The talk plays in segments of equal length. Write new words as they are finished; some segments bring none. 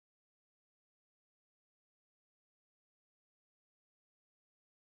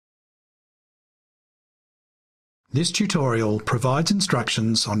This tutorial provides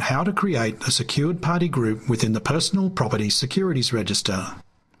instructions on how to create a secured party group within the Personal Property Securities Register.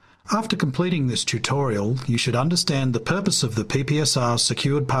 After completing this tutorial, you should understand the purpose of the PPSR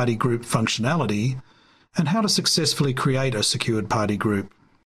Secured Party Group functionality and how to successfully create a secured party group.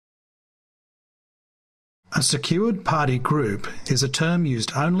 A secured party group is a term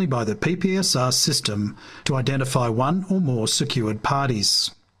used only by the PPSR system to identify one or more secured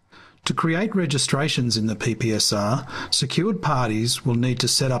parties. To create registrations in the PPSR, secured parties will need to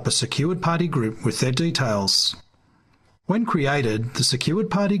set up a secured party group with their details. When created, the secured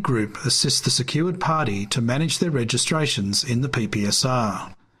party group assists the secured party to manage their registrations in the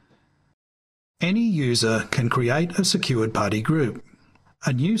PPSR. Any user can create a secured party group.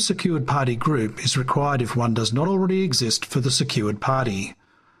 A new secured party group is required if one does not already exist for the secured party,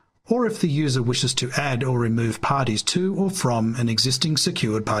 or if the user wishes to add or remove parties to or from an existing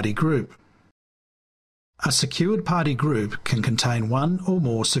secured party group. A secured party group can contain one or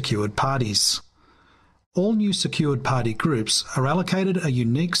more secured parties. All new secured party groups are allocated a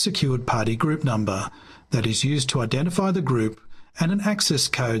unique secured party group number that is used to identify the group and an access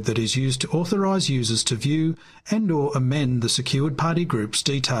code that is used to authorize users to view and/or amend the secured party group's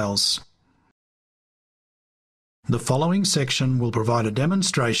details. The following section will provide a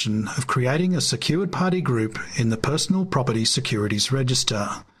demonstration of creating a secured party group in the Personal Property Securities Register.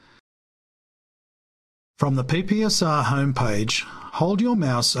 From the PPSR homepage, hold your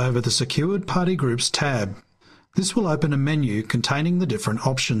mouse over the Secured Party Groups tab. This will open a menu containing the different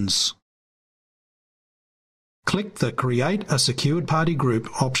options. Click the Create a Secured Party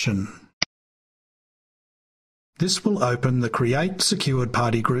Group option. This will open the Create Secured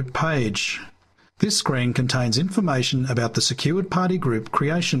Party Group page. This screen contains information about the secured party group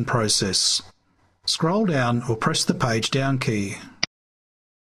creation process. Scroll down or press the page down key.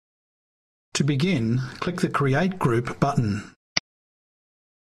 To begin, click the Create Group button.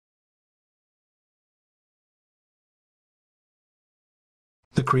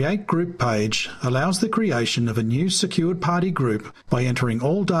 The Create Group page allows the creation of a new secured party group by entering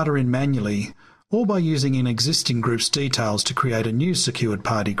all data in manually or by using an existing group's details to create a new secured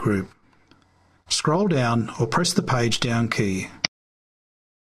party group. Scroll down or press the page down key.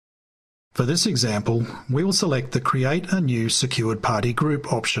 For this example, we will select the Create a New Secured Party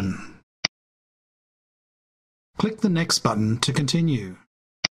Group option. Click the Next button to continue.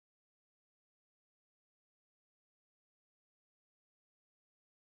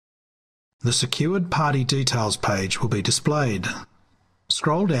 The Secured Party Details page will be displayed.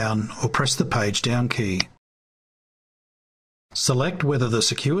 Scroll down or press the page down key. Select whether the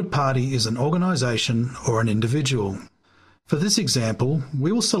secured party is an organisation or an individual. For this example,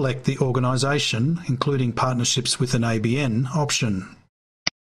 we will select the organisation, including partnerships with an ABN option.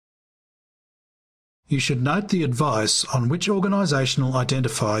 You should note the advice on which organisational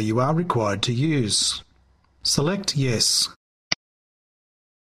identifier you are required to use. Select Yes.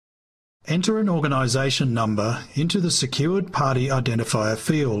 Enter an organisation number into the Secured Party Identifier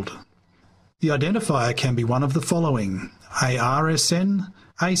field. The identifier can be one of the following: ARSN,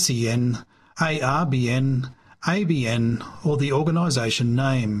 ACN, ARBN, ABN, or the organisation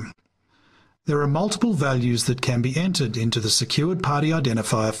name. There are multiple values that can be entered into the Secured Party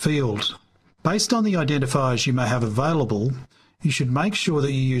Identifier field. Based on the identifiers you may have available, you should make sure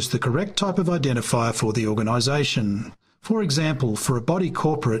that you use the correct type of identifier for the organisation. For example, for a body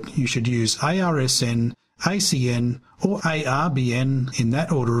corporate, you should use ARSN, ACN, or ARBN in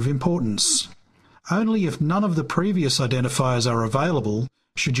that order of importance. Only if none of the previous identifiers are available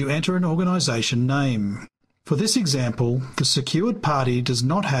should you enter an organisation name. For this example, the secured party does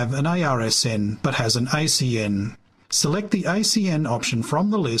not have an ARSN but has an ACN. Select the ACN option from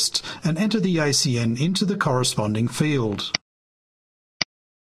the list and enter the ACN into the corresponding field.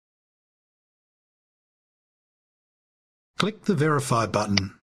 Click the Verify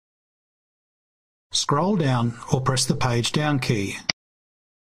button. Scroll down or press the page down key.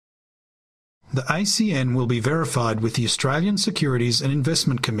 The ACN will be verified with the Australian Securities and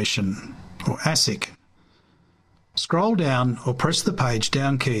Investment Commission, or ASIC. Scroll down or press the page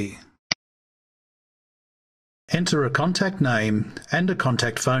down key. Enter a contact name and a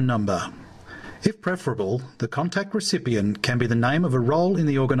contact phone number. If preferable, the contact recipient can be the name of a role in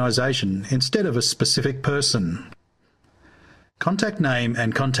the organisation instead of a specific person. Contact name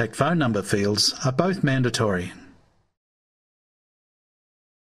and contact phone number fields are both mandatory.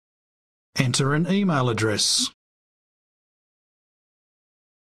 Enter an email address.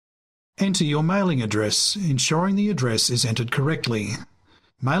 Enter your mailing address, ensuring the address is entered correctly.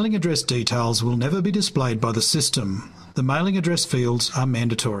 Mailing address details will never be displayed by the system. The mailing address fields are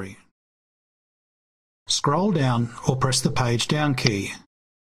mandatory. Scroll down or press the page down key.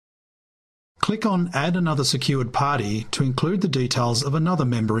 Click on Add another secured party to include the details of another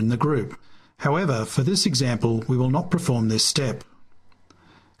member in the group. However, for this example, we will not perform this step.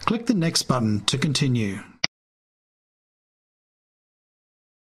 Click the Next button to continue.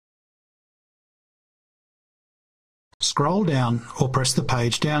 Scroll down or press the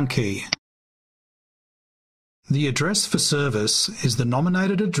page down key. The address for service is the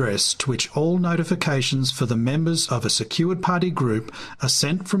nominated address to which all notifications for the members of a secured party group are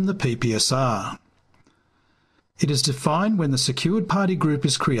sent from the PPSR. It is defined when the secured party group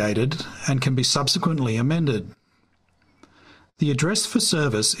is created and can be subsequently amended. The address for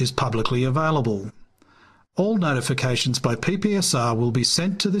service is publicly available. All notifications by PPSR will be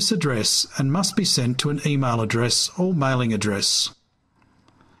sent to this address and must be sent to an email address or mailing address.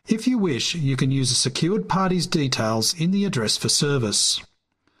 If you wish, you can use a secured party's details in the address for service.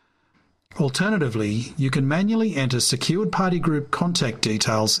 Alternatively, you can manually enter secured party group contact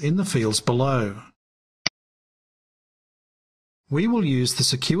details in the fields below. We will use the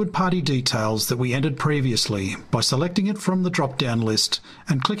secured party details that we entered previously by selecting it from the drop-down list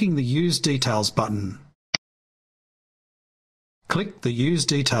and clicking the Use Details button. Click the Use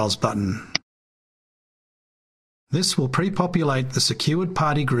Details button. This will pre-populate the secured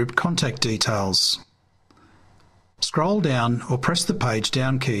party group contact details. Scroll down or press the page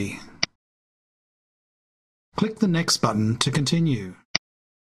down key. Click the Next button to continue.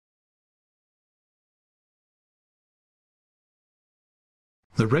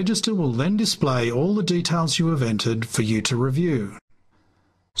 The register will then display all the details you have entered for you to review.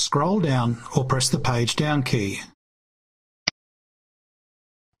 Scroll down or press the page down key.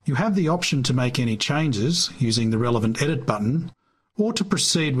 You have the option to make any changes using the relevant Edit button or to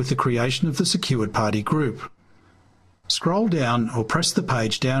proceed with the creation of the secured party group. Scroll down or press the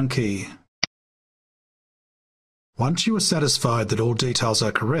page down key. Once you are satisfied that all details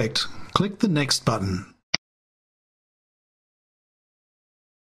are correct, click the Next button.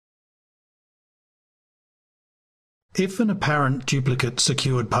 If an apparent duplicate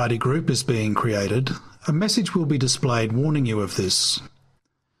secured party group is being created, a message will be displayed warning you of this.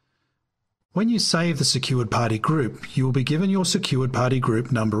 When you save the secured party group, you will be given your secured party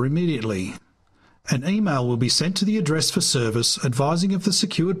group number immediately. An email will be sent to the address for service advising of the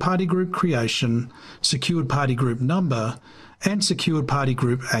secured party group creation, secured party group number, and secured party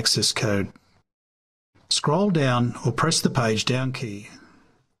group access code. Scroll down or press the page down key.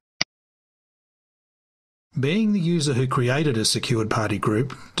 Being the user who created a secured party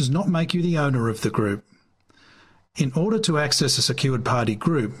group does not make you the owner of the group. In order to access a secured party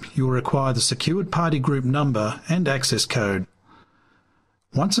group, you will require the secured party group number and access code.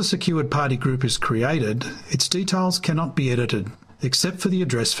 Once a secured party group is created, its details cannot be edited, except for the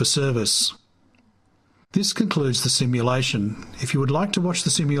address for service. This concludes the simulation. If you would like to watch the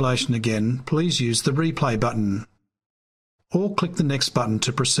simulation again, please use the Replay button, or click the Next button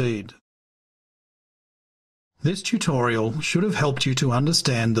to proceed. This tutorial should have helped you to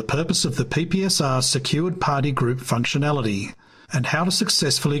understand the purpose of the PPSR Secured Party Group functionality and how to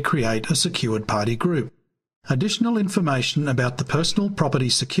successfully create a secured party group. Additional information about the Personal Property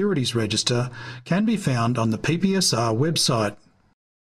Securities Register can be found on the PPSR website.